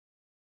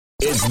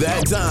It's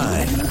that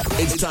time.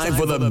 It's time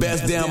for the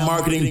best damn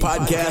marketing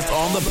podcast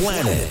on the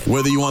planet.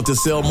 Whether you want to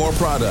sell more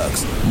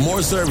products,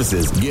 more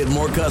services, get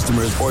more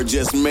customers, or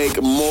just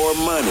make more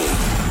money,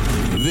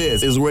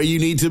 this is where you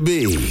need to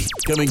be.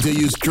 Coming to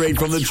you straight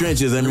from the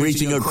trenches and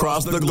reaching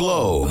across the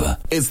globe.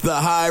 It's the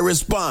High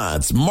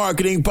Response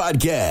Marketing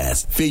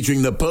Podcast,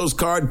 featuring the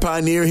postcard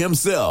pioneer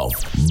himself,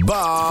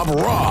 Bob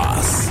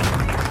Ross.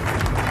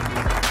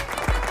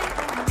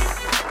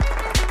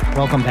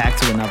 Welcome back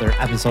to another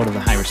episode of the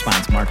High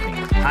Response Marketing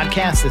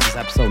Podcast. This is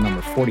episode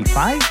number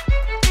 45.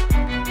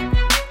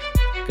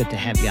 Good to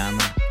have you on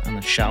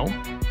the show.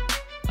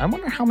 I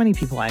wonder how many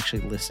people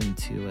actually listen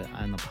to it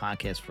on the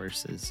podcast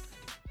versus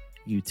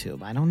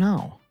YouTube. I don't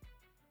know.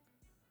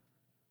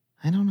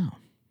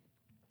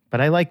 But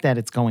I like that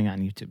it's going on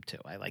YouTube too.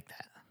 I like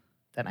that.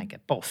 Then I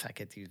get both. I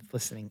get you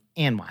listening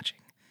and watching.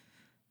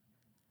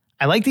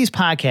 I like these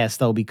podcasts,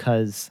 though,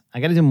 because I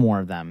got to do more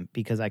of them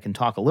because I can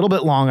talk a little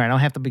bit longer. I don't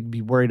have to be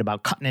worried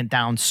about cutting it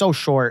down so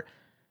short.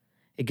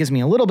 It gives me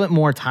a little bit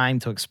more time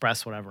to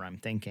express whatever I'm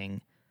thinking.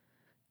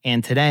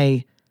 And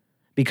today,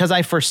 because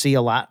I foresee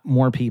a lot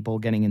more people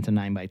getting into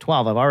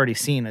 9x12, I've already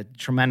seen a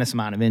tremendous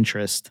amount of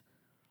interest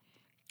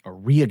or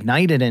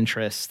reignited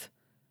interest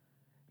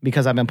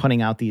because I've been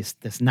putting out this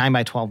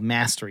 9x12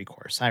 mastery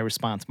course,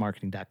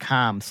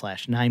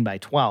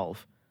 highresponsemarketing.com/9x12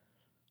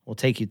 will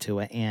take you to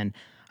it. And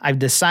I've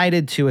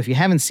decided to, if you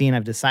haven't seen,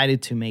 I've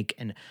decided to make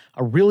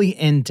a really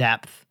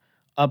in-depth,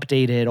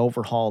 updated,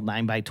 overhauled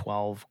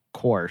 9x12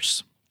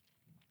 course,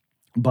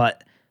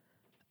 but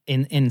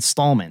in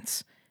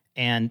installments.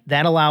 And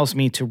that allows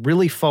me to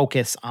really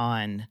focus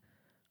on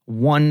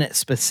one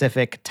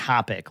specific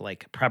topic,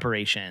 like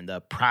preparation,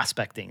 the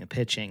prospecting, the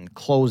pitching,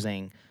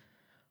 closing,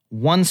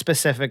 one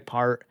specific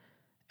part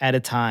at a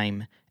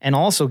time, and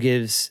also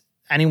gives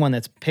anyone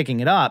that's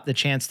picking it up the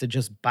chance to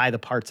just buy the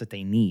parts that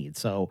they need.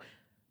 So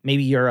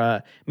maybe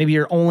you're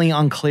only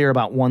unclear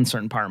about one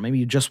certain part. Maybe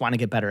you just want to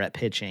get better at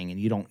pitching and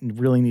you don't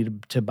really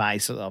need to buy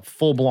a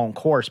full-blown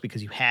course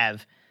because you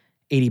have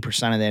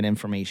 80% of that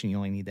information. You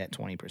only need that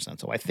 20%.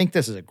 So I think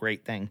this is a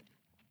great thing.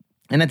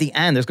 And at the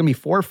end, there's going to be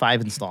 4 or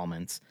 5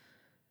 installments.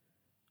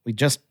 We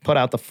just put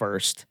out the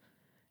first.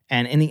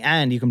 And in the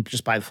end, you can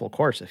just buy the full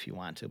course if you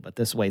want to. But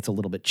this way, it's a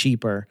little bit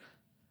cheaper.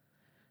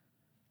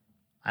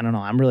 I don't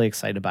know. I'm really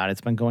excited about it. It's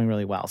been going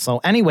really well. So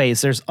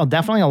anyways, there's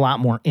definitely a lot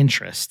more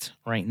interest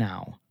right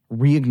now.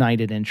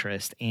 Reignited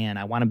interest, and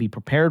I want to be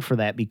prepared for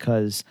that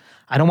because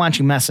I don't want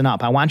you messing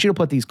up. I want you to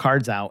put these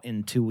cards out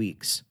in 2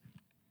 weeks.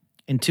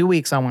 In 2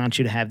 weeks, I want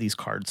you to have these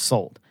cards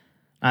sold.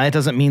 Now, that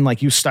doesn't mean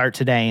like you start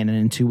today and then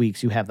in 2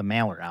 weeks you have the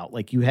mailer out.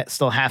 Like you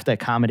still have to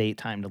accommodate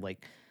time to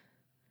like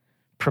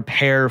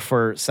prepare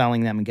for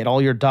selling them and get all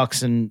your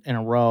ducks in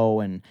a row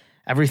and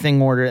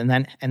everything ordered,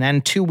 and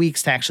then 2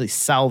 weeks to actually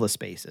sell the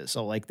spaces.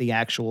 So like the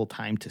actual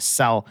time to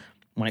sell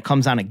when it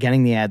comes down to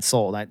getting the ad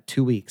sold, that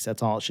 2 weeks,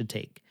 that's all it should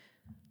take.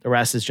 The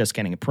rest is just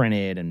getting it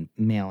printed and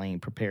mailing,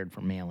 prepared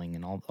for mailing,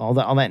 and all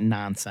that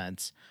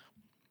nonsense.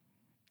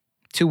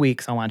 2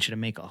 weeks, I want you to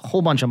make a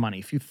whole bunch of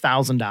money, a few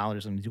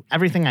 $1,000s. I'm going to do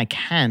everything I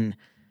can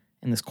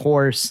in this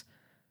course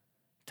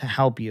to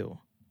help you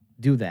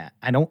do that.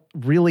 I don't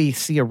really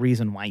see a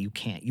reason why you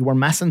can't. You are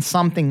messing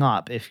something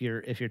up if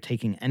you're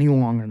taking any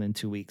longer than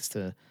 2 weeks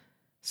to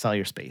sell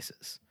your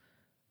spaces,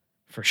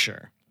 for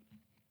sure.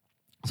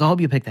 So I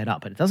hope you pick that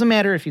up. But it doesn't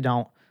matter if you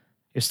don't.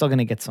 You're still going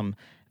to get some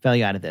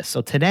value out of this.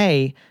 So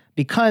today,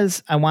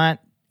 because I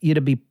want you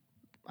to be,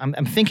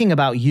 I'm thinking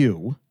about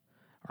you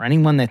or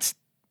anyone that's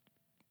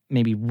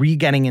maybe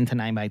re-getting into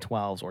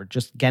 9x12s or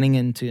just getting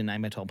into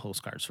 9x12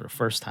 postcards for the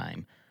first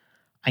time.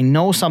 I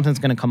know something's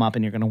going to come up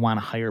and you're going to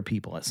want to hire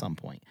people at some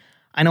point.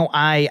 I know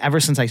ever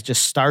since I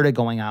just started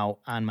going out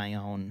on my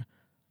own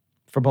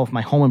for both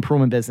my home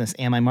improvement business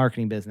and my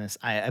marketing business,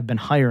 I've been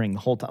hiring the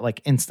whole time,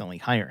 like instantly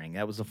hiring.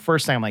 That was the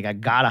first time like I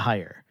got to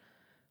hire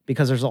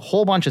because there's a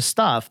whole bunch of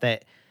stuff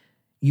that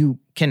you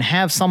can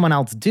have someone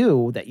else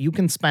do that you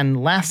can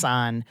spend less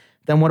on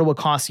than what it would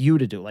cost you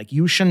to do. Like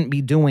you shouldn't be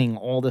doing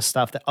all the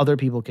stuff that other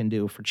people can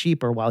do for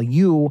cheaper while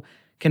you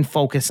can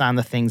focus on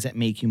the things that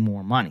make you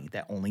more money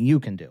that only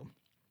you can do.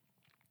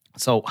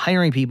 So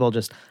hiring people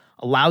just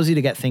allows you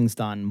to get things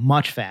done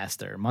much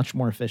faster, much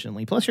more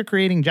efficiently. Plus you're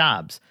creating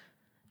jobs.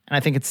 And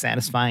I think it's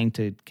satisfying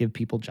to give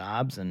people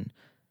jobs and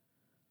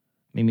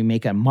maybe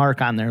make a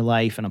mark on their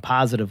life in a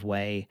positive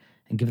way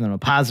and give them a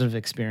positive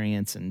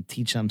experience and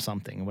teach them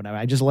something or whatever.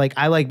 I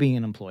like being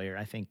an employer.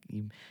 I think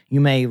you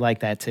may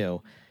like that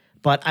too.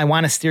 But I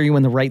want to steer you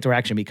in the right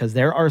direction because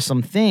there are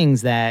some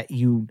things that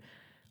you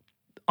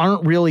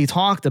aren't really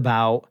talked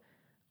about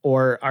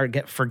or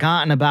get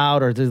forgotten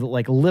about, or there's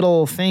like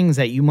little things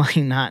that you might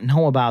not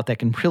know about that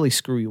can really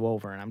screw you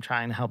over. And I'm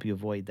trying to help you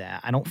avoid that.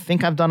 I don't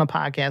think I've done a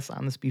podcast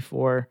on this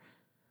before.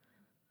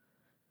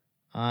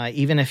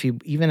 Even if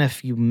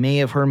you may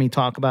have heard me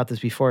talk about this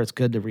before, it's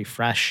good to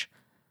refresh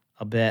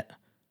a bit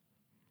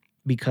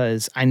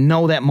because I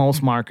know that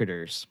most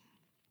marketers,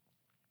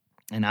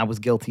 and I was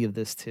guilty of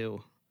this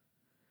too,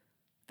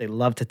 They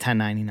love to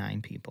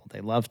 1099 people. They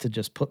love to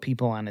just put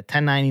people on a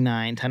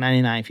 1099.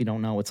 1099, if you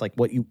don't know, it's like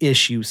what you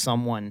issue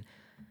someone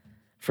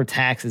for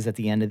taxes at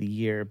the end of the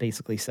year. It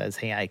basically says,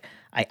 hey,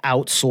 I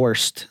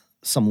outsourced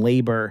some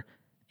labor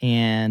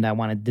and I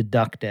want to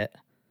deduct it,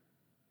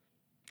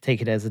 take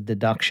it as a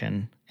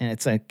deduction. And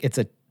it's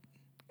a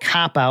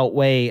cop-out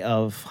way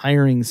of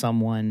hiring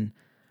someone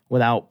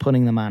without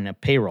putting them on a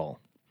payroll.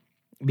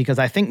 Because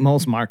I think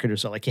most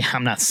marketers are like, yeah,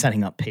 I'm not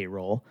setting up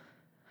payroll.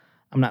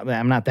 I'm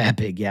not that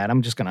big yet.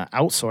 I'm just going to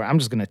outsource. I'm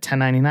just going to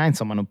 1099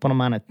 someone and put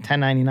them on a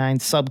 1099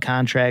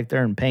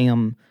 subcontractor and pay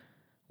them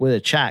with a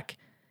check.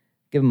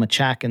 Give them a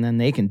check and then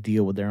they can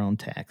deal with their own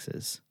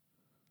taxes.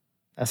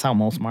 That's how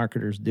most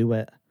marketers do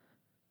it.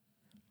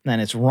 And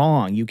it's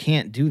wrong. You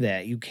can't do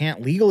that. You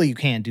can't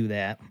do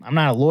that. I'm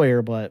not a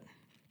lawyer, but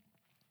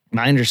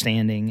my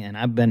understanding, and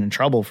I've been in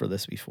trouble for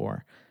this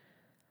before,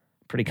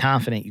 pretty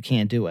confident you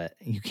can't do it.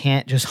 You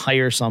can't just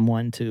hire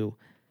someone to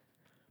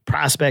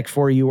prospect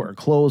for you or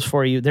close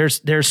for you.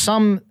 There's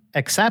some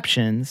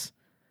exceptions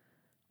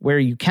where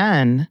you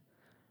can,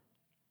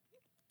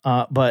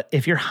 but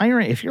if you're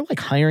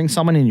hiring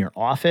someone in your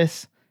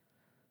office,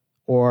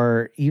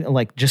 or even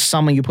like just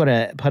someone, you put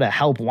a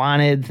help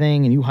wanted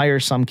thing and you hire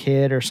some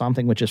kid or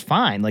something, which is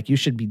fine. Like, you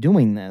should be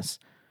doing this.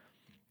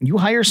 You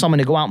hire someone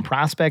to go out and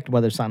prospect,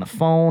 whether it's on a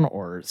phone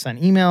or send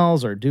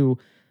emails or do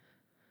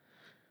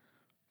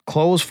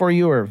close for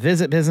you or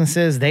visit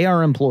businesses, they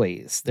are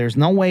employees. There's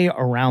no way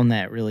around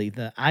that, really.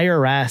 The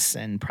IRS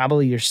and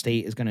probably your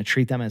state is going to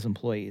treat them as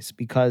employees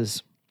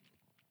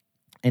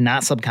and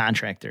not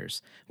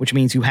subcontractors, which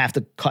means you have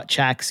to cut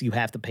checks, you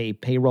have to pay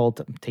payroll,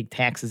 to take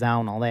taxes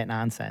out and all that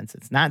nonsense.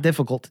 It's not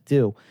difficult to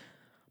do,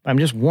 but I'm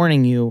just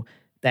warning you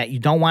that you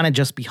don't want to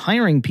just be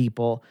hiring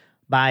people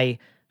by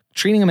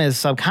treating them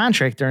as a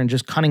subcontractor and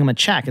just cutting them a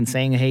check and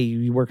saying, hey,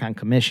 you work on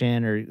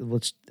commission or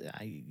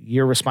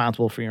you're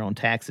responsible for your own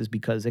taxes,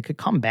 because it could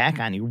come back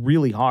on you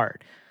really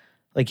hard.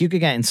 Like, you could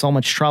get in so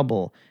much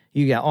trouble.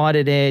 You get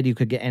audited,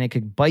 and it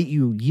could bite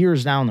you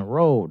years down the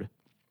road.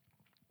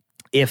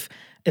 If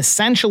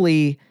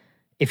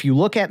you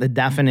look at the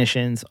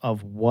definitions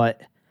of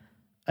what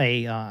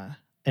a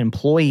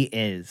employee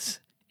is,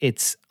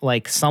 it's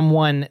like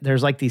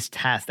there's like these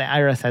tests. The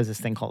IRS has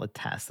this thing called a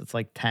test. It's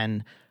like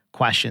 10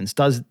 questions.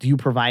 Do you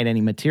provide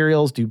any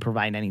materials? Do you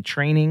provide any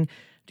training?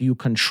 Do you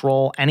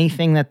control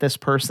anything that this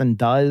person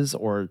does,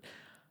 or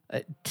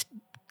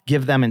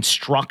give them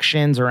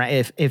instructions? Or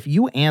if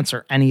you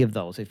answer any of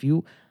those, if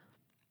you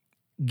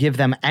give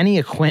them any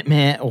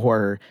equipment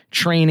or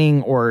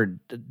training or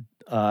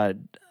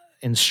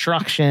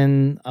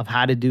instruction of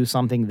how to do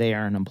something, they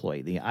are an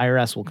employee. The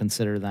IRS will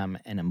consider them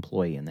an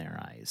employee in their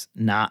eyes,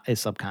 not a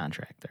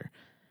subcontractor.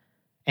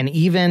 And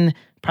even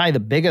probably the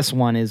biggest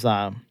one is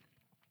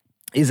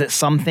it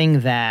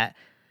something that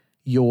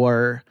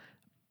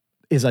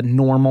is a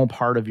normal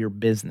part of your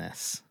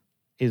business?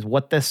 Is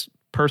what this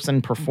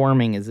person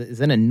performing is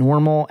it a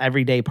normal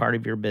everyday part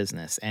of your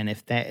business? And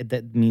if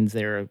that means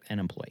they're an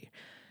employee.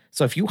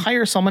 So if you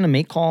hire someone to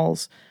make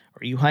calls,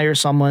 or you hire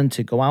someone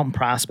to go out and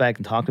prospect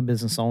and talk to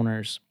business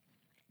owners,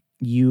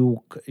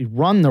 you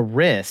run the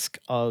risk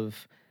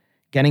of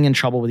getting in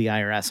trouble with the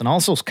IRS and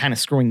also kind of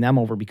screwing them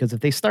over, because if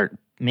they start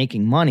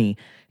making money,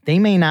 they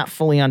may not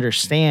fully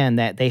understand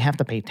that they have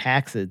to pay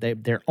taxes,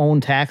 their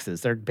own taxes.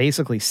 They're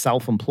basically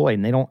self-employed,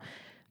 and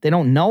they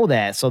don't know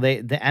that. So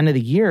the end of the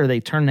year,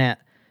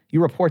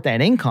 you report that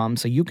income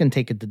so you can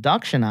take a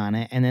deduction on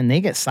it, and then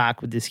they get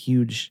socked with this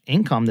huge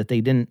income that they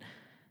didn't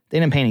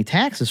pay any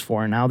taxes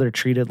for, and now they're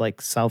treated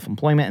like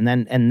self-employment.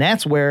 And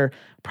that's where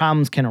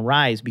problems can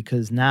arise,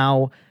 because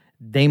now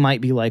they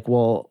might be like,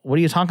 well, what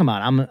are you talking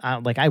about?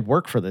 I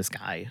work for this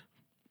guy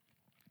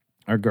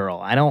or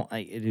girl.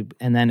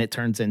 And then it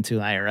turns into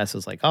the IRS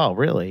is like, oh,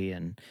 really?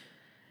 And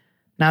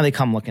now they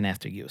come looking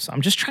after you. So I'm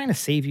just trying to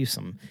save you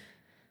some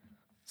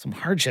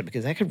hardship,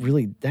 because that could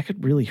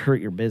really hurt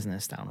your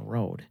business down the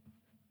road.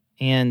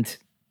 And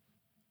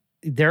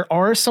there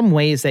are some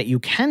ways that you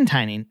can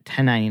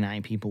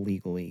 1099 people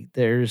legally.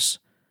 Because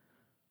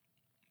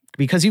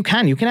you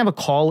can have a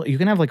call, you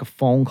can have like a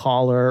phone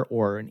caller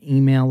or an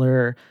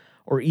emailer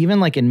or even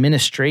like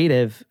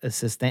administrative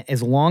assistant,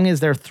 as long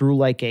as they're through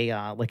like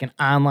an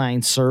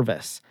online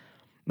service.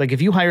 Like, if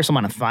you hire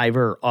someone on Fiverr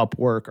or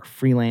Upwork or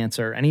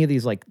Freelancer, any of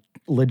these like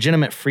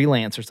legitimate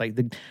freelancers,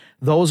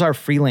 those are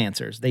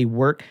freelancers. They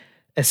work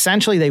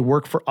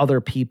for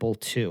other people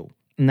too.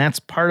 And that's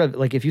part of,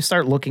 like, if you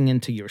start looking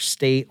into your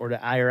state or the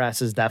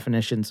IRS's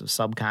definitions of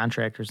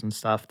subcontractors and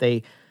stuff,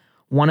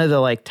 one of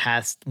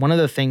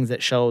the things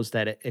that shows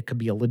that it could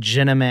be a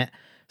legitimate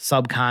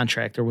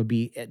subcontractor would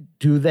be,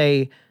 do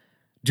they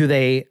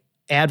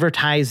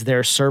advertise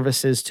their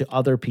services to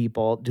other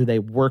people? Do they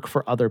work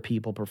for other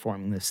people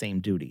performing the same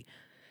duty?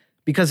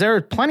 Because there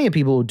are plenty of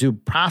people who do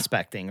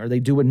prospecting, or they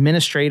do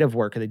administrative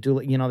work, or they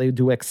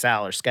do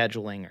Excel or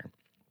scheduling or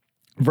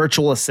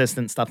virtual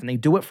assistant stuff, and they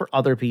do it for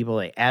other people.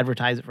 They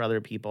advertise it for other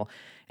people,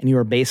 and you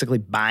are basically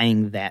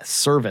buying that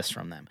service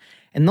from them.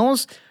 And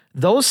those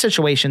those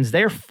situations,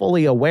 they're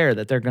fully aware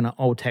that they're going to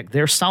owe tax.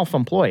 They're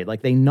self-employed.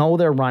 Like they know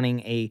they're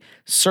running a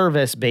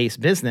service-based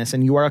business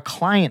and you are a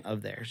client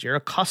of theirs. You're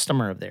a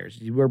customer of theirs.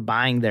 You are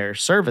buying their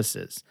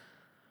services.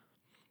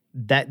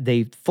 That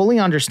they fully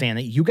understand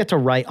that you get to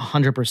write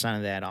 100%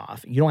 of that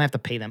off. You don't have to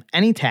pay them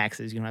any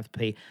taxes. You don't have to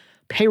pay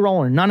payroll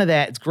or none of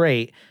that. It's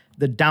great.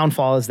 The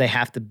downfall is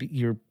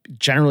you're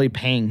generally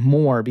paying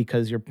more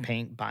because you're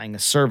buying a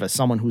service,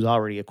 someone who's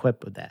already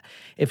equipped with that.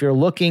 If you're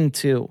looking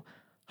to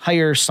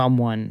hire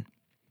someone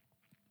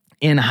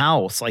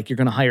in-house, like you're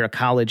going to hire a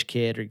college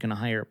kid or you're going to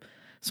hire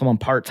someone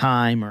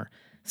part-time or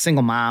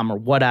single mom or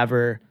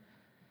whatever,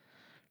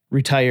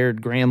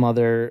 retired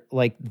grandmother,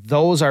 like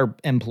those are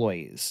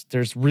employees.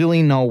 There's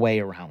really no way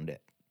around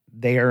it.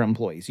 They are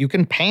employees. You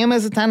can pay them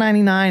as a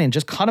 1099 and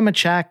just cut them a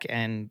check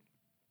and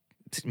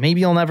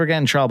maybe you'll never get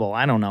in trouble.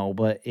 I don't know,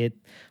 but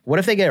what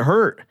if they get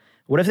hurt?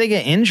 What if they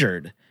get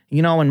injured?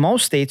 You know, in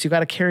most states, you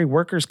got to carry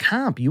workers'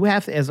 comp. You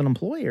have to, as an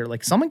employer,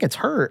 like someone gets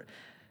hurt,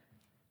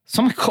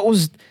 someone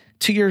goes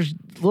to your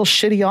little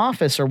shitty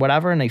office or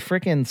whatever, and they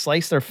freaking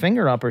slice their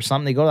finger up or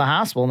something. They go to the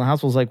hospital, and the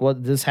hospital's like, "What?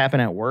 Did this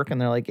happen at work?"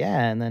 And they're like,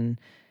 "Yeah." And then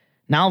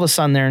now all of a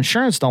sudden, their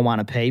insurance don't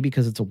want to pay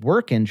because it's a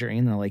work injury,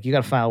 and they're like, "You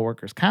got to file a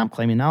workers' comp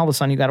claim." And now all of a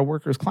sudden, you got a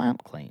workers'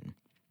 comp claim.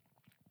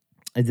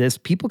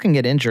 People can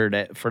get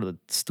injured for the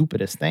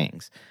stupidest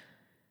things.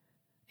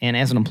 And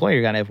as an employer,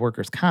 you got to have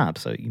workers' comp.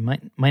 So you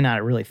might not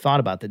have really thought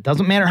about that.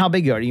 Doesn't matter how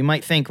big you are. You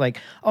might think like,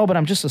 oh, but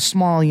I'm just a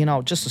small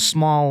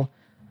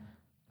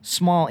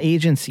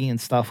agency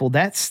and stuff. Well,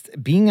 that's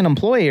being an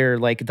employer.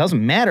 Like, it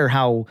doesn't matter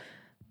how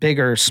big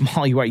or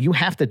small you are. You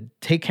have to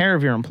take care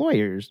of your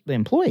employees.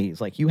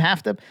 Like, you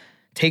have to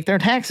take their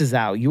taxes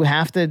out. You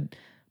have to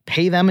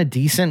pay them a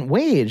decent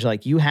wage.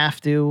 Like, you have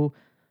to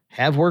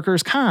have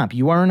workers' comp.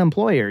 You are an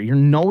employer. You're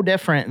no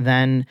different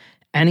than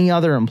any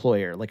other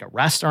employer, like a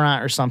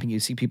restaurant or something. You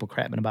see people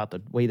crapping about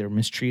the way they're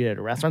mistreated at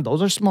a restaurant.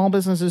 Those are small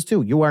businesses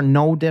too. You are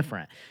no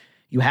different.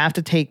 You have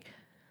to take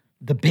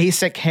the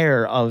basic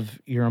care of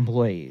your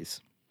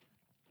employees.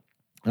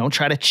 Don't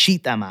try to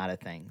cheat them out of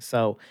things.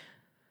 So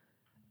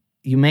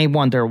you may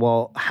wonder,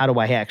 well, how do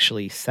I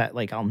actually set,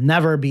 like, I'll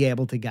never be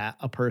able to get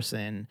a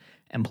person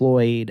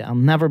employed. I'll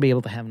never be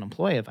able to have an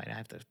employee if I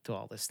have to do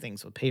all these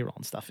things with payroll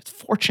and stuff. It's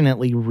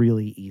fortunately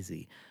really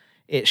easy.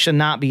 It should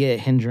not be a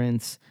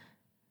hindrance.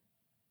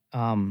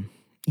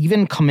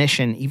 Even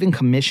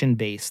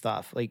commission-based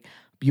stuff. Like,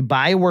 you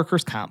buy a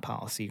workers' comp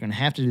policy, you're going to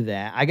have to do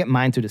that. I get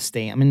mine through the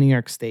state. I'm in New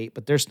York State,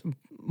 but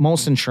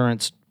most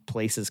insurance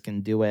places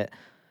can do it.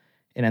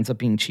 It ends up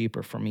being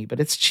cheaper for me, but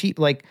it's cheap.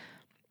 Like,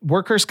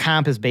 workers'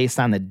 comp is based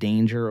on the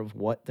danger of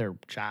what their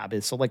job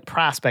is. So, like,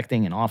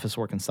 prospecting and office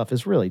work and stuff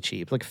is really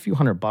cheap. Like, a few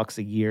 $100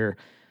 a year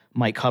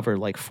might cover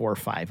like 4 or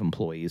 5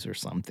 employees or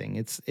something.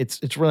 It's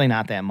really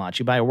not that much.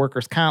 You buy a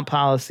workers' comp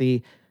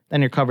policy,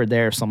 then you're covered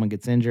there. If someone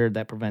gets injured,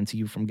 that prevents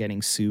you from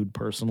getting sued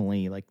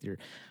personally. Like, your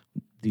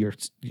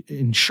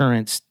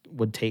insurance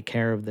would take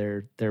care of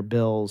their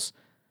bills.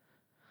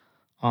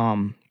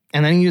 And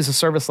then you use a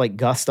service like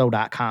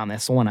Gusto.com.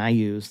 That's the one I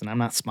used, and I'm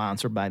not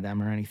sponsored by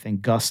them or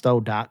anything.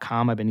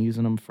 Gusto.com. I've been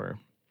using them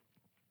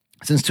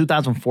since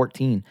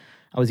 2014.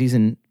 I was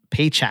using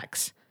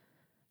Paychex.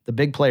 The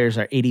big players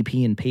are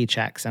ADP and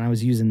Paychex, and I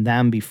was using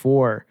them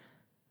before.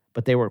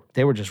 But they were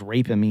just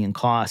raping me in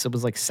costs. It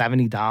was like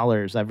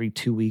 $70 every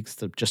 2 weeks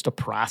to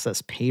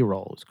process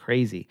payroll. It was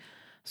crazy. I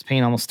was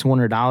paying almost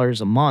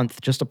 $200 a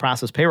month just to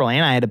process payroll,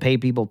 and I had to pay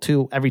people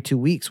every 2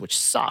 weeks, which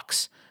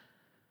sucks.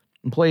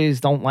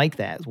 Employees don't like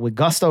that. With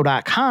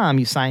Gusto.com,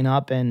 you sign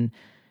up, and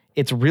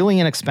it's really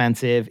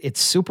inexpensive. It's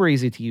super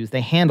easy to use.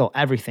 They handle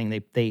everything.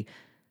 They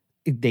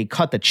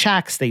cut the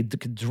checks. They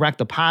direct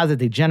deposit.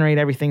 They generate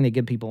everything. They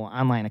give people an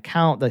online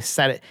account. They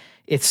set it.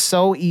 It's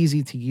so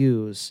easy to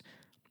use.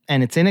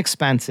 And it's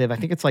inexpensive. I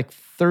think it's like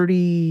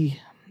it's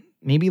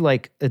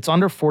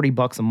under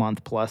 $40 a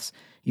month. Plus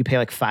you pay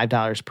like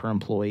 $5 per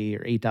employee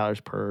or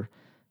 $8 per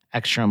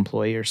extra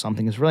employee or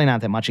something. It's really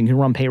not that much. You can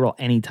run payroll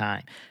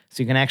anytime.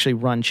 So you can actually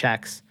run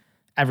checks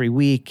every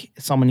week.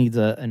 If someone needs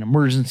an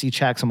emergency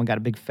check, someone got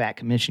a big fat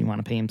commission, you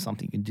want to pay them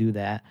something, you can do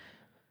that.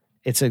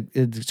 It's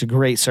a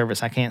great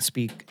service. I can't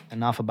speak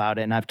enough about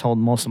it. And I've told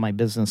most of my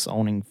business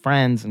owning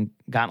friends and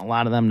gotten a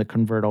lot of them to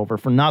convert over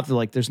for nothing.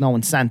 Like, there's no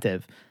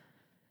incentive.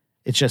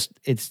 It's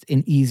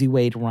an easy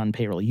way to run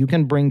payroll. You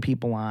can bring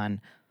people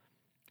on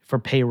for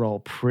payroll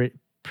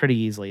pretty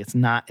easily. It's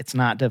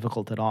not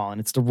difficult at all,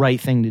 and it's the right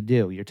thing to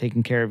do. You're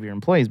taking care of your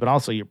employees, but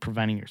also you're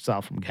preventing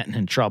yourself from getting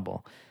in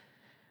trouble.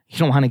 You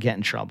don't want to get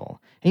in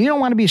trouble, and you don't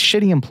want to be a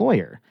shitty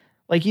employer.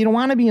 Like, you don't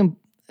want to be.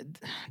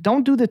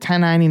 Don't do the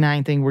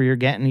 1099 thing where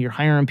you're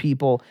hiring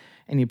people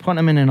and you put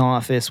them in an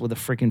office with a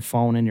freaking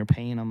phone and you're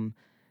paying them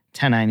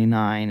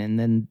 $10.99, and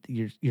then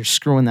you're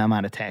screwing them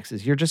out of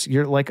taxes.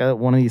 You're like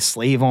one of these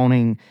slave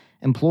owning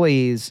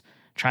employees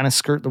trying to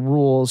skirt the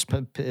rules.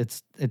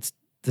 It's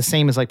the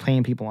same as like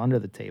paying people under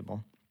the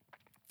table.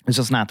 It's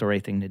just not the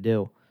right thing to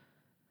do.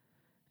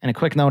 And a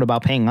quick note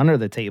about paying under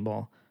the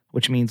table,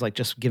 which means like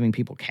just giving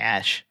people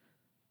cash.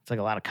 It's like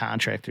a lot of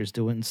contractors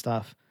do it and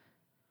stuff.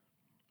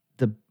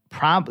 The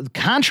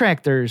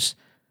contractors,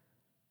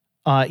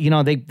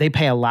 they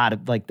pay a lot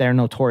of, like, they're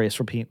notorious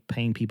for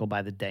paying people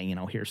by the day.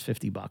 Here's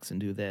 $50 and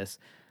do this.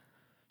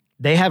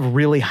 They have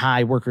really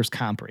high workers'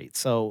 comp rates.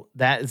 So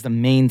that is the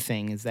main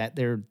thing, is that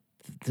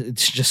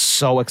it's just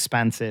so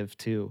expensive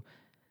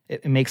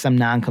it makes them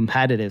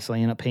non-competitive. So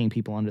they end up paying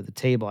people under the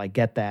table. I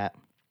get that.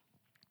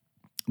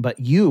 But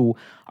you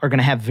are going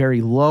to have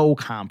very low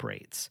comp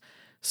rates.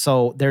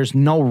 So there's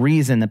no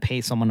reason to pay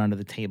someone under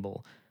the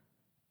table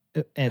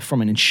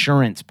from an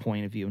insurance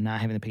point of view, not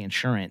having to pay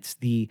insurance.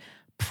 The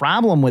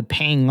problem with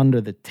paying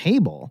under the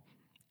table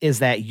is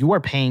that you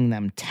are paying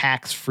them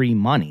tax-free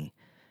money.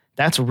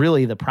 That's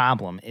really the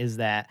problem, is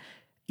that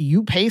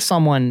you pay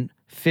someone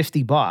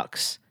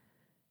 $50,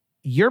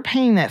 you're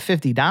paying that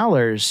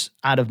 $50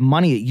 out of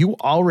money that you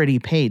already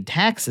paid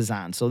taxes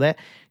on. So that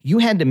you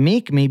had to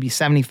make maybe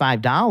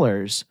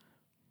 $75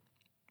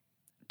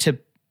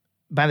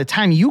 by the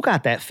time you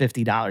got that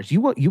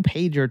 $50, you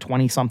paid your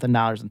 $20-something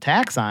in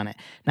tax on it.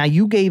 Now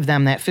you gave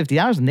them that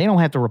 $50 and they don't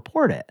have to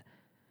report it.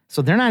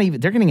 So they're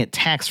getting it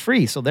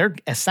tax-free. So they're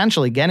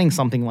essentially getting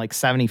something like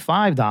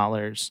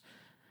 $75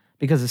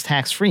 because it's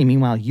tax-free.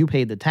 Meanwhile, you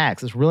paid the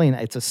tax.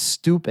 It's a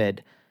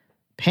stupid,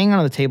 paying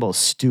under the table is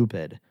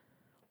stupid.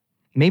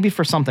 Maybe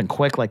for something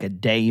quick, like a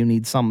day, you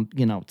need some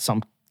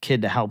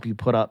kid to help you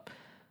put up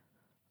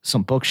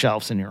some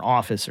bookshelves in your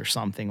office or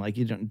something. Like,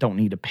 you don't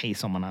need to pay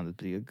someone on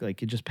the, like,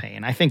 you just pay.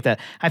 And I think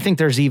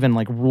there's even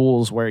like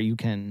rules where you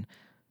can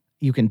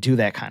do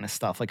that kind of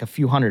stuff, like a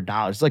few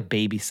 $100s. It's like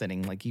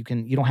babysitting. Like, you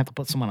don't have to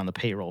put someone on the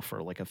payroll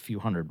for like a few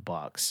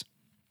 $100.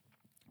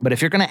 But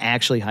if you're going to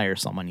actually hire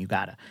someone, you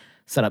got to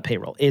set up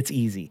payroll. It's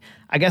easy.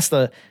 I guess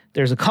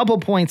there's a couple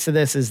points to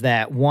this, is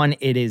that one,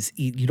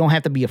 you don't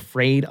have to be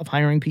afraid of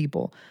hiring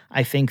people.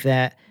 I think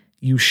that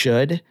you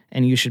should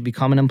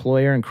become an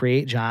employer and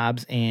create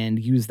jobs and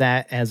use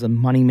that as a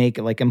money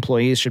maker. Like,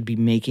 employees should be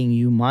making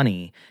you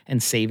money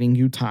and saving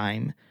you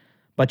time,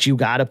 but you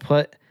got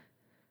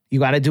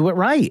to do it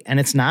right. And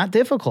it's not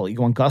difficult. You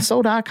go on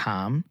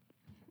gusto.com,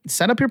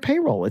 set up your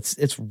payroll.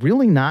 It's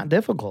really not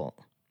difficult.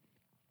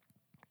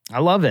 I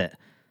love it.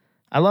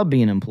 I love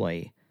being an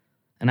employee.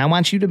 And I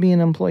want you to be an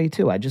employee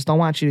too. I just don't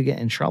want you to get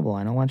in trouble.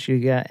 I don't want you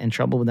to get in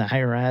trouble with the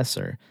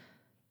IRS,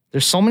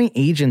 there's so many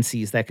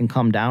agencies that can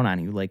come down on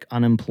you, like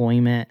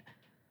unemployment,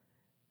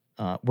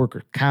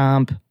 worker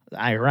comp, the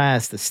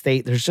IRS, the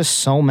state. There's just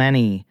so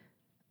many,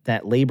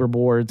 that labor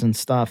boards and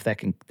stuff that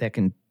can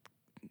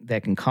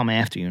come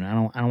after you. And I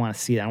don't want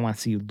to see that. I don't want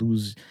to see you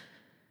lose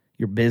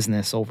your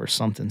business over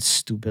something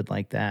stupid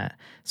like that.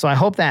 So I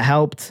hope that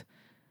helped.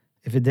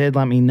 If it did,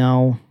 let me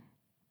know.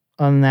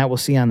 Other than that, we'll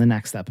see you on the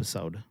next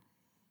episode.